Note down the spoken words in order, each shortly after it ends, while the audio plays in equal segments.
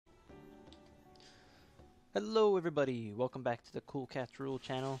Hello everybody, welcome back to the Cool Cats Rule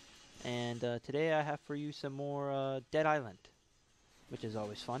channel, and today I have for you some more Dead Island, which is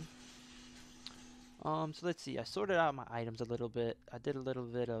always fun. So let's see, I sorted out my items a little bit. I did a little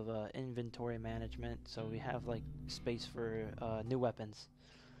bit of inventory management, so we have like space for new weapons.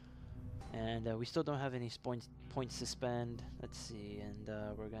 And we still don't have any points to spend. Let's see, and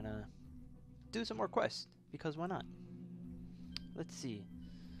we're gonna do some more quests, because why not? Let's see.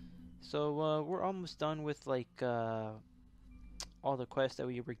 So we're almost done with like all the quests that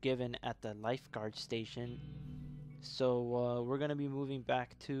we were given at the lifeguard station. So we're gonna be moving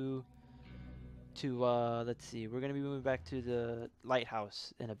back to let's see, we're gonna be moving back to the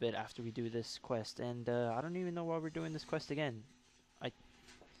lighthouse in a bit after we do this quest. And I don't even know why we're doing this quest again. I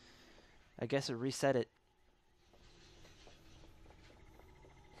I guess it reset it.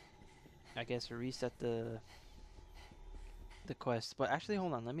 I guess it reset the quest. But actually,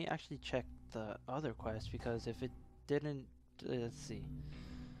 hold on. Let me actually check the other quest because if it didn't, let's see.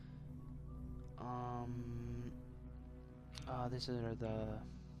 Um. This is the.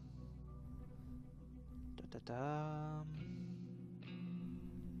 Da, da, da.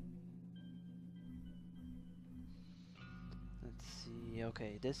 Let's see.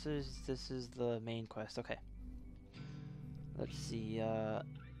 Okay, this is the main quest. Okay. Let's see.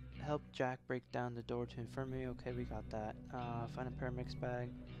 Help Jack break down the door to infirmary. Okay, we got that. Find a paramedics bag.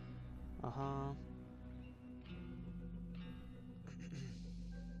 Uh-huh.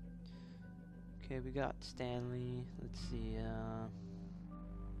 Okay, we got Stanley. Let's see.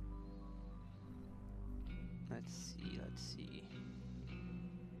 Let's see. Let's see.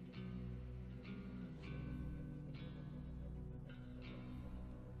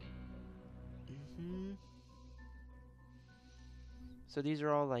 Mhm. So these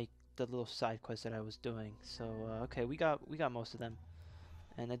are all like the little side quests that I was doing. So okay, we got most of them,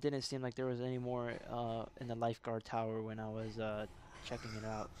 and it didn't seem like there was any more in the lifeguard tower when I was checking it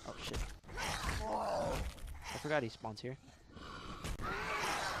out. Oh shit! I forgot he spawns here.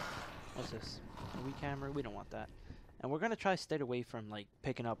 What's this? A weak hammer? We don't want that. And we're gonna try to stay away from like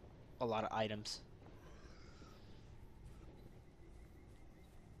picking up a lot of items.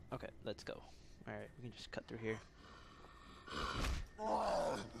 Okay, let's go. All right, we can just cut through here.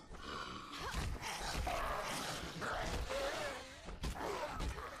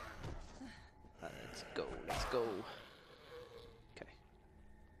 Let's go. Let's go. Okay.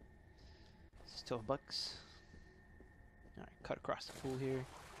 Still bucks. All right, cut across the pool here.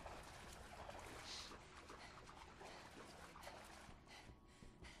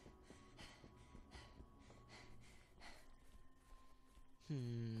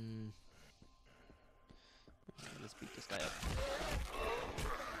 Okay, let's beat this guy up.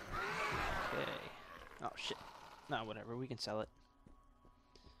 Okay. Oh shit. Nah, whatever. We can sell it.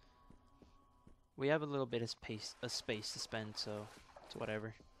 We have a little bit of space to spend, so it's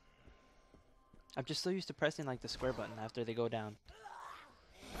whatever. I'm just so used to pressing like the square button after they go down.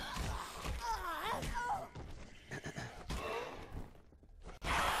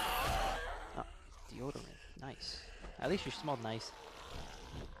 Oh, deodorant. Nice. At least you smelled nice.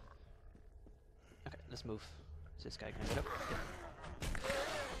 Okay, let's move. Is this guy gonna get up? Yeah.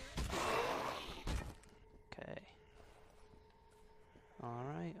 Okay.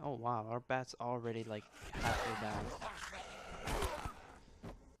 Alright. Oh wow, our bat's already like halfway down.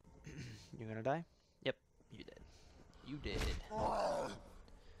 You're gonna die? Yep, you did. You did.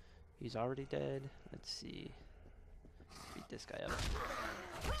 He's already dead. Let's see. Beat this guy up.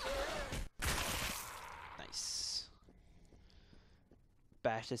 Nice.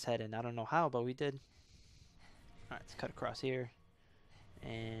 Bash his head in. I don't know how, but we did. Alright, let's cut across here.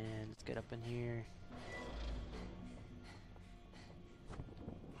 And let's get up in here.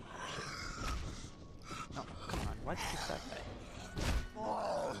 Shit. Oh, come on. Why'd you kick that guy?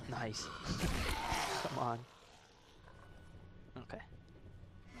 Nice. Come on. Okay.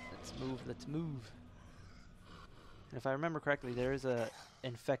 Let's move. Let's move. And if I remember correctly, there is a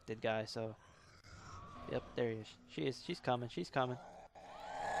infected guy, so... Yep, there he is. She is. She's coming. She's coming.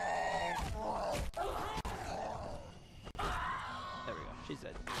 There we go. She's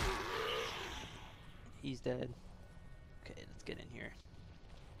dead. He's dead. Okay, let's get in here.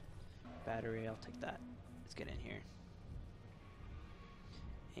 Battery, I'll take that. Let's get in here.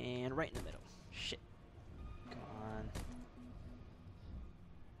 And right in the middle. Shit. Come on.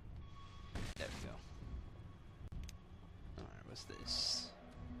 There we go. Alright, what's this?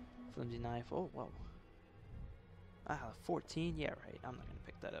 Flimsy knife. Oh, whoa. Ah, 14? Yeah, right. I'm not gonna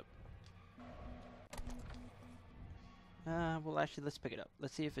pick that up. Well, actually, let's pick it up.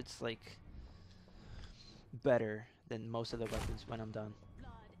 Let's see if it's, like, better than most of the weapons when I'm done.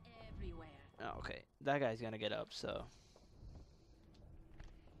 Oh, okay, that guy's gonna get up, so.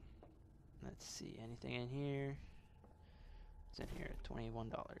 Let's see, anything in here? It's in here at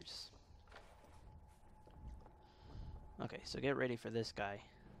 $21. Okay, so get ready for this guy.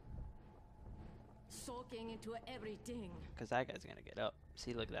 Soaking into everything. Because that guy's gonna get up.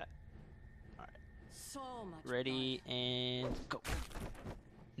 See, look at that. Alright. So much Ready, blood. and go.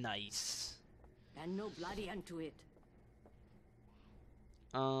 Nice. And no bloody end to it.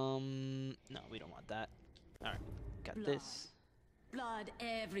 No, we don't want that. Alright, got Blood. this. Blood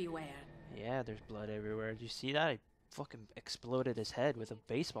everywhere. Yeah, there's blood everywhere. Did you see that? I fucking exploded his head with a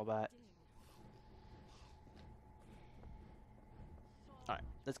baseball bat. Alright,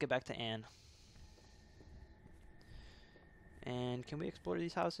 let's get back to Anne. And can we explore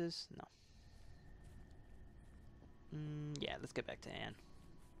these houses? No. Yeah, let's get back to Anne.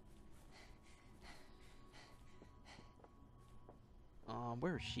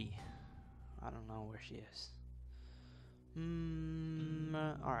 Where is she? I don't know where she is.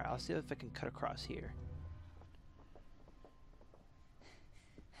 Alright, I'll see if I can cut across here.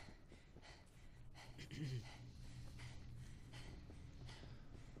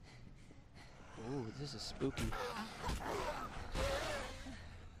 Ooh, this is spooky.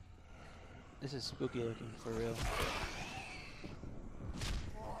 This is spooky looking, for real.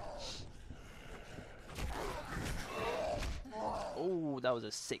 Oh, that was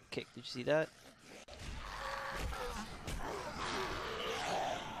a sick kick. Did you see that?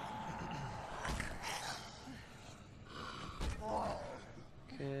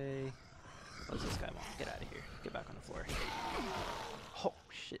 Okay. What's this guy want? Get out of here. Get back on the floor. Oh,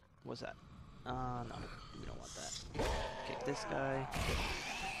 shit. What's that? No. We don't want that. Kick this guy.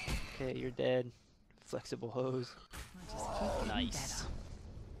 Okay, you're dead. Flexible hose. Nice.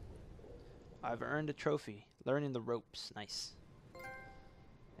 I've earned a trophy. Learning the ropes. Nice.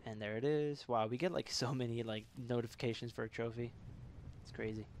 And there it is. Wow, we get like so many like notifications for a trophy. It's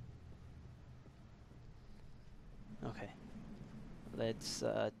crazy. Okay. Let's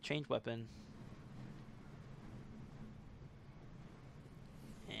change weapon.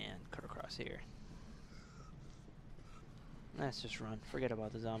 And cut across here. Let's just run. Forget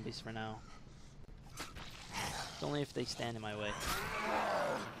about the zombies for now. It's only if they stand in my way.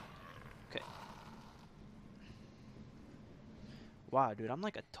 Okay. Wow, dude, I'm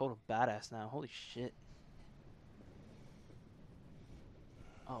like a total badass now. Holy shit.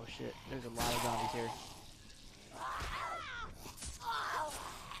 Oh shit, there's a lot of zombies here.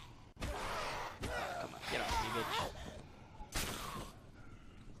 Come on, get off me, bitch.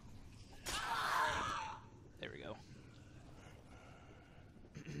 There we go.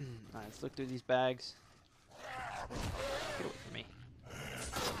 Alright, let's look through these bags. Get away from me.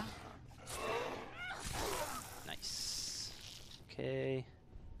 Nice. Okay.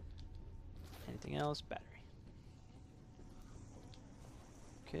 Anything else? Battery.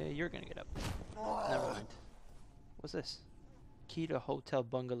 Okay, you're gonna get up. Never mind. What's this? Key to Hotel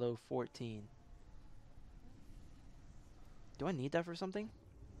Bungalow 14. Do I need that for something?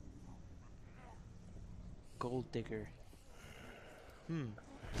 Gold digger. I don't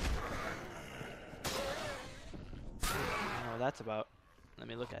know what that's about. Let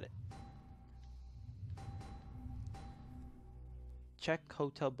me look at it. Check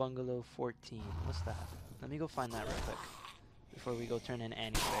Hotel Bungalow 14. What's that? Let me go find that real quick before we go turn in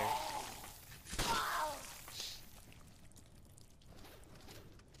Annie's bear.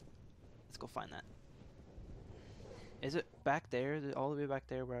 Let's go find that. Is it back there? Is it all the way back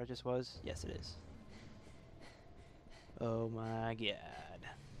there where I just was? Yes, it is. Oh my god.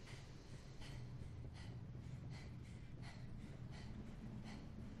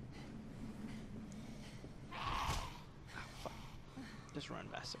 Fuck. Just run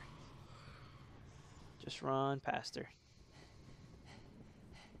faster. Just run past her.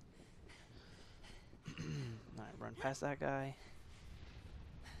 Alright, run past that guy.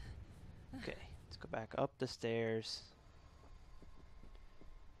 Okay, let's go back up the stairs.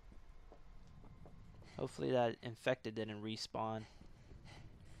 Hopefully that infected didn't respawn.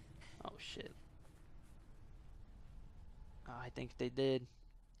 Oh shit. Oh, I think they did.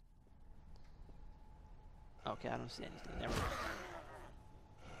 Okay, I don't see anything. Never mind.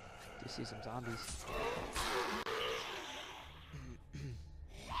 Do see some zombies.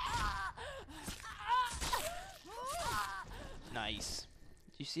 Nice.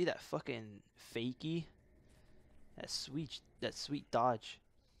 Did you see that fucking fakie? That sweet dodge.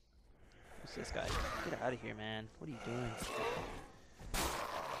 What's this guy? Get out of here, man. What are you doing?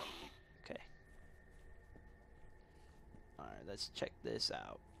 Okay. Alright, let's check this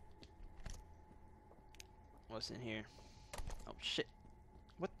out. What's in here? Oh shit.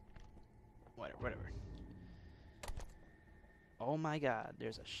 What Oh my god,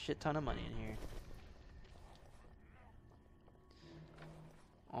 there's a shit ton of money in here.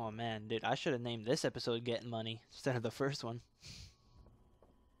 Oh man, dude, I should have named this episode Getting Money instead of the first one.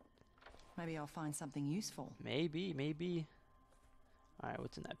 Maybe I'll find something useful. Maybe, maybe. Alright,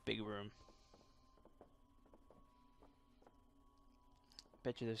 what's in that big room?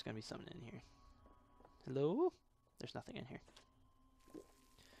 Bet you there's gonna be something in here. Hello? There's nothing in here.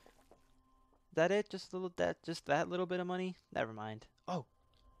 That it? Just that little bit of money? Never mind. Oh.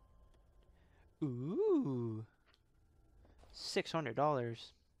 Ooh. $600.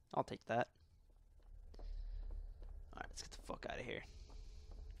 I'll take that. Alright, let's get the fuck out of here.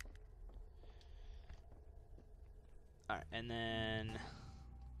 Alright, and then...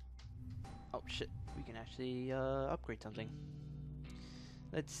 Oh shit, we can actually upgrade something.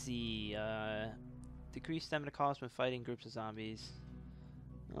 Let's see, decrease stamina cost when fighting groups of zombies.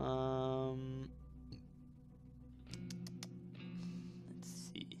 Let's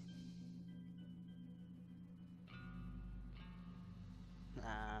see.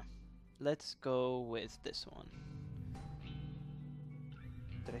 Let's go with this one.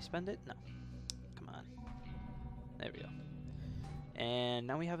 Did I spend it? No. Come on. There we go. And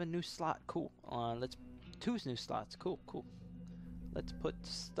now we have a new slot. Cool. Let's 2 new slots. Cool, cool. Let's put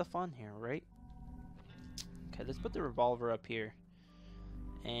stuff on here, right? Okay, let's put the revolver up here.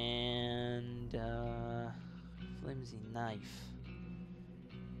 And flimsy knife.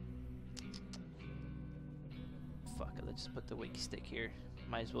 Fuck it, let's just put the wake stick here.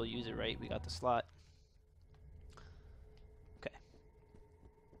 Might as well use it, right? We got the slot. Okay.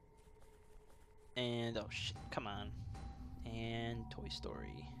 And oh shit, come on. And Toy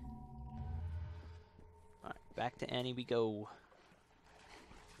Story. Alright, back to Annie we go.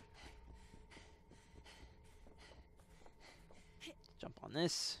 Jump on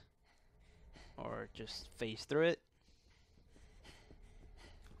this. Or just phase through it.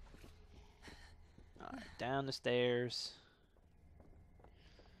 Alright, down the stairs.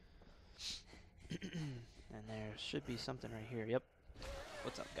 And there should be something right here. Yep.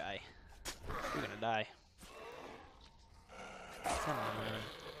 What's up, guy? You're gonna die. Come on.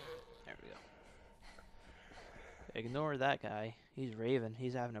 There we go. Ignore that guy. He's raving.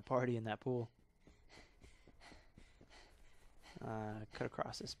 He's having a party in that pool. Cut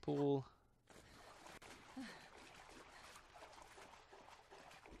across this pool.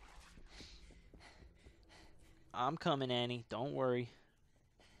 I'm coming, Annie. Don't worry.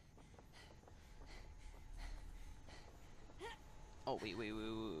 Oh, wait. We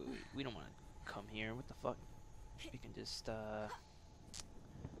don't want to come here. What the fuck? We can just, fuck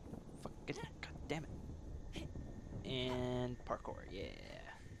it. God damn it. And parkour, yeah.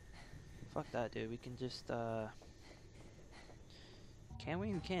 Fuck that, dude. We can just, can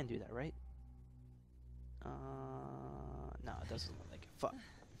we? We can do that, right? No, it doesn't look like it. Fuck.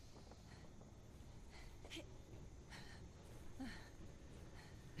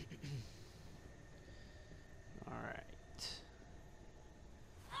 Alright.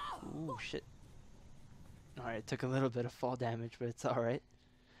 Ooh, shit. Alright, it took a little bit of fall damage, but it's alright.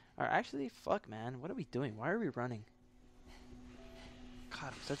 Alright, actually, fuck, man. What are we doing? Why are we running?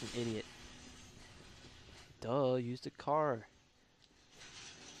 God, I'm such an idiot. Duh, use the car.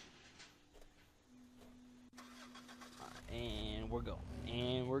 And we're going.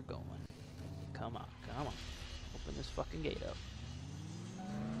 And we're going. Come on, come on. Open this fucking gate up.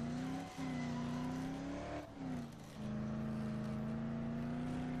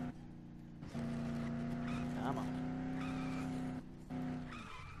 Come on.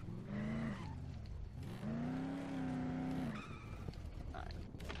 Alright,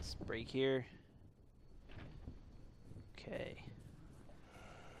 let's break here. Okay.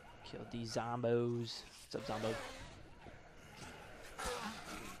 Kill these zombos. What's up, zombo?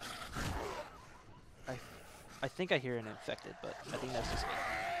 I think I hear an infected, but I think that's just me.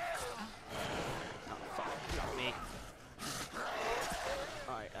 Oh, fuck. Not me.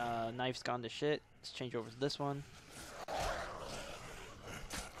 Alright, knife's gone to shit. Let's change over to this one.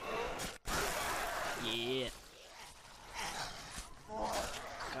 Yeah.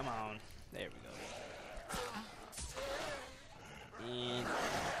 Come on. There we go. And...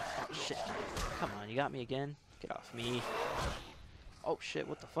 oh, shit. Come on, you got me again? Get off me. Oh, shit,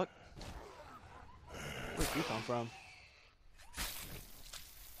 what the fuck? Where'd you come from?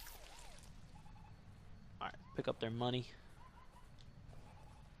 Alright, pick up their money.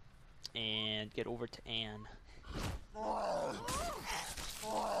 And get over to Anne. Yeah,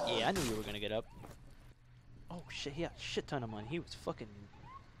 I knew you were gonna get up. Oh shit, he had a shit ton of money. He was fucking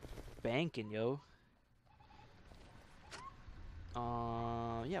banking, yo.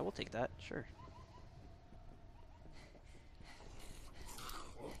 Yeah, we'll take that, sure.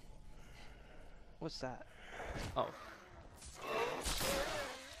 What's that? Oh.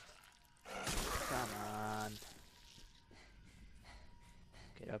 Come on.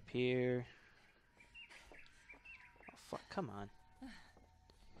 Get up here. Oh, fuck. Come on.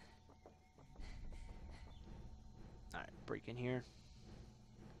 Alright, break in here.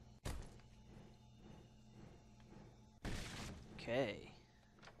 Okay.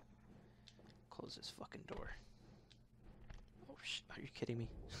 Close this fucking door. Oh, are you kidding me?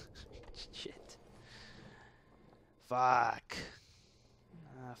 Shit. Fuck.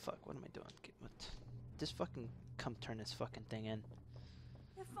 Fuck. What am I doing? What? Just fucking come turn this fucking thing in.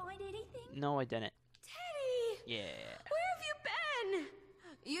 You find anything? No, I didn't. Teddy! Yeah. Where have you been?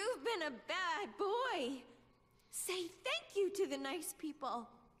 You've been a bad boy. Say thank you to the nice people.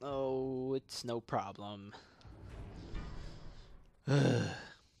 Oh, it's no problem. Now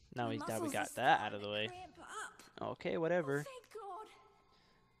My that we muscles got are that out of starting the to way. cramp up. Okay, whatever. Oh, thank God.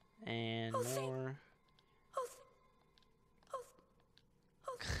 And Oh, thank- more. Oh,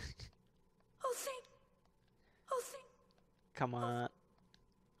 thank. Oh, thank. Come on.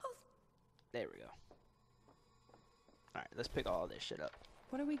 Oh, There we go. Alright, let's pick all this shit up.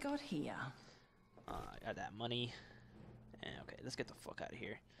 What do we got here? I got that money. And okay, let's get the fuck out of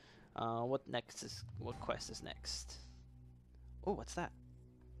here. What quest is next? Oh, what's that?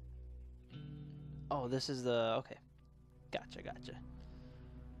 Oh, this is the, okay. Gotcha.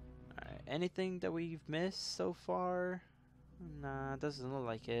 Alright, anything that we've missed so far? Nah, doesn't look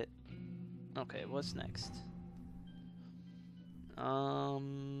like it. Okay, what's next?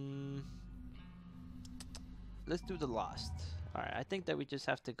 Let's do the Lost. Alright, I think that we just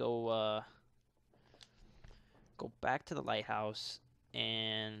have to go back to the lighthouse,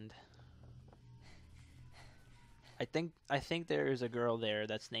 and I think there is a girl there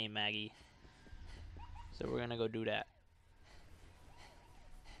that's named Maggie. So we're gonna go do that.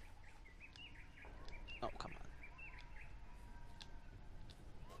 Oh, come on.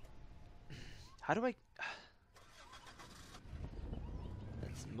 How do I...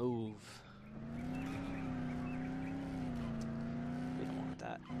 Let's move. We don't want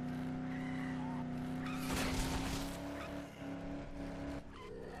that.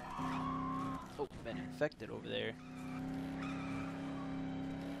 Oh, been infected over there.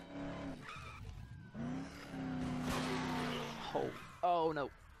 Oh no.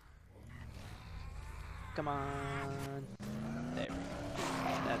 Come on. There we go.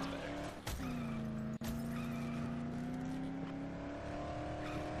 That's better.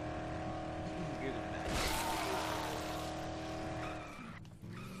 You're gonna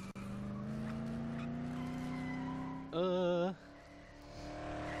die.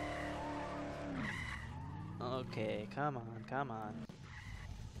 Okay, come on.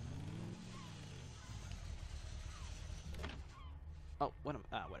 Oh,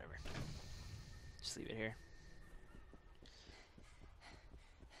 whatever. Just leave it here.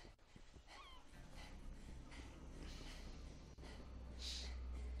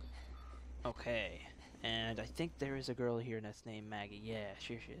 Okay, and I think there is a girl here that's named Maggie. Yeah,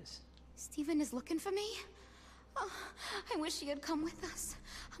 sure she is. Stephen is looking for me? Oh, I wish he had come with us.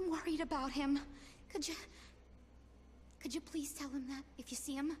 I'm worried about him. Could you please tell him that, if you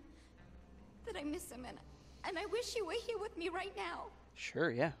see him? That I miss him and I wish you were here with me right now. Sure,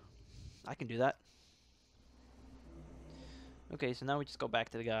 yeah. I can do that. Okay, so now we just go back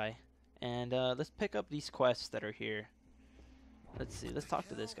to the guy. And let's pick up these quests that are here. Let's see, let's talk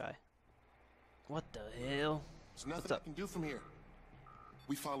to this guy. What the hell? There's nothing I can do from here.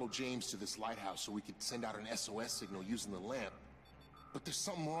 We followed James to this lighthouse so we could send out an SOS signal using the lamp. But there's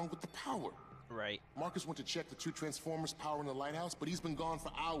something wrong with the power. Right. Marcus went to check the 2 transformers powering the lighthouse, but he's been gone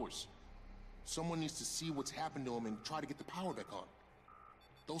for hours. Someone needs to see what's happened to him and try to get the power back on.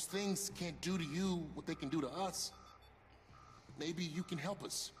 Those things can't do to you what they can do to us. Maybe you can help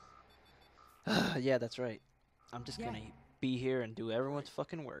us. Yeah, that's right. I'm just gonna be here and do everyone's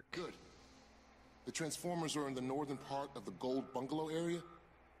fucking work. Good. The transformers are in the northern part of the gold bungalow area.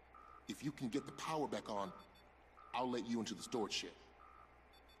 If you can get the power back on, I'll let you into the storage shed.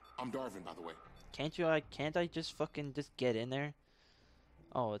 I'm Darvin, by the way. Can't I just fucking just get in there?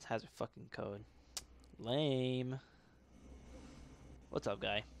 Oh, it has a fucking code. Lame. What's up,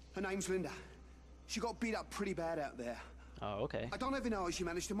 guy? Her name's Linda. She got beat up pretty bad out there. Oh, okay. I don't even know how she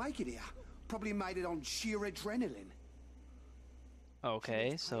managed to make it here. Probably made it on sheer adrenaline.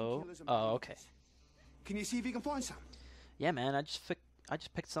 Okay, so... Oh, okay. Can you see if you can find some? Yeah, man, I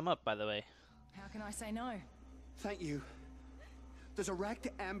just picked some up, by the way. How can I say no? Thank you. There's a wrecked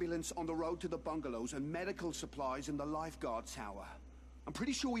ambulance on the road to the bungalows and medical supplies in the lifeguard tower. I'm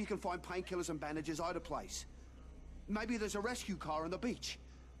pretty sure you can find painkillers and bandages either place. Maybe there's a rescue car on the beach.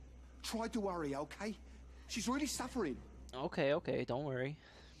 Try to worry, okay? She's really suffering. Okay, okay, don't worry.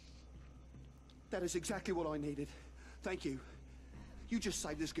 That is exactly what I needed. Thank you. You just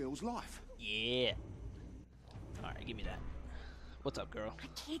saved this girl's life. Yeah. Alright, give me that. What's up, girl? I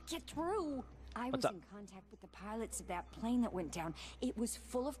can't get through. I What's was up? in contact with the pilots of that plane that went down. It was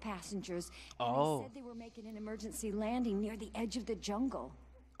full of passengers, and Oh. they said they were making an emergency landing near the edge of the jungle.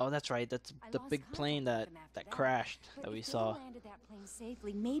 Oh, that's right. That's I the lost big contact plane with that them after that. crashed But that we if they saw. landed that plane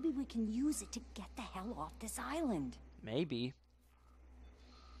safely, maybe we can use it to get the hell off this island. Maybe.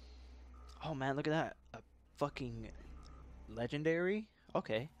 Oh man, look at that. A fucking legendary?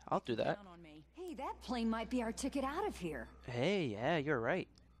 Okay, I'll do that. Down on me. Hey, that plane might be our ticket out of here. Hey, yeah, you're right.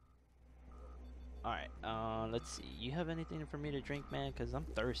 Alright, let's see. You have anything for me to drink, man? Because I'm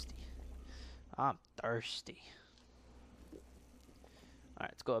thirsty. I'm thirsty.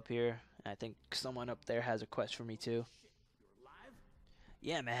 Alright, let's go up here. I think someone up there has a quest for me, too.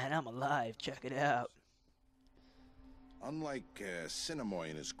 Yeah, man, I'm alive. Check it out. Unlike Cinemoy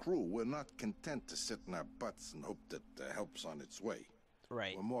and his crew, we're not content to sit in our butts and hope that help's on its way.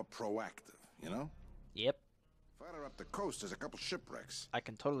 Right. We're more proactive, you know? Yep. Farther up the coast, there's a couple shipwrecks. I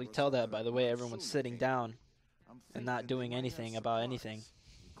can totally tell that by the way everyone's sitting down and not doing anything about anything.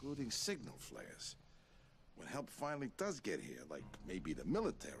 Including signal flares. When help finally does get here, like maybe the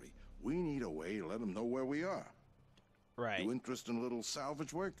military, we need a way to let them know where we are. Right. You interested in a little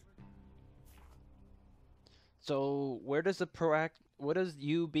salvage work? So where does what is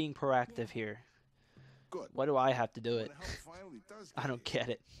you being proactive here? Good. Why do I have to do When it? help finally does I don't get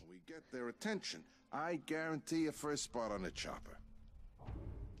it. and we get their attention, I guarantee a first spot on the chopper.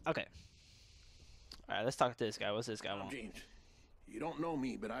 Okay. Alright, let's talk to this guy. What's this guy want? James, you don't know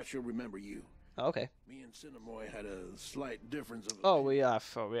me, but I sure remember you. Oh, okay. Me and Cinemoy had a slight difference of Oh, we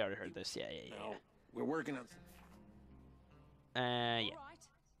already heard this. Yeah, yeah, Now, we're working on... yeah. Yeah. All right.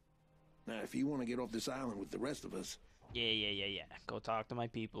 Now, if you want to get off this island with the rest of us, Yeah. Go talk to my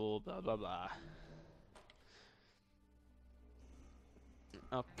people, blah, blah, blah.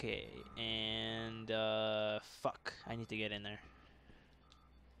 Okay, and, fuck. I need to get in there.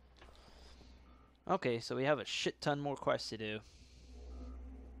 Okay, so we have a shit ton more quests to do.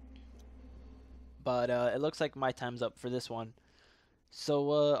 But, it looks like my time's up for this one.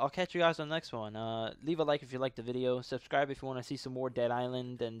 So, I'll catch you guys on the next one. Leave a like if you liked the video. Subscribe if you want to see some more Dead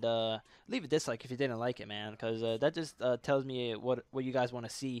Island. And, leave a dislike if you didn't like it, man. Because, that just, tells me what you guys want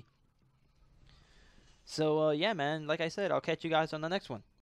to see. So, yeah, man. Like I said, I'll catch you guys on the next one.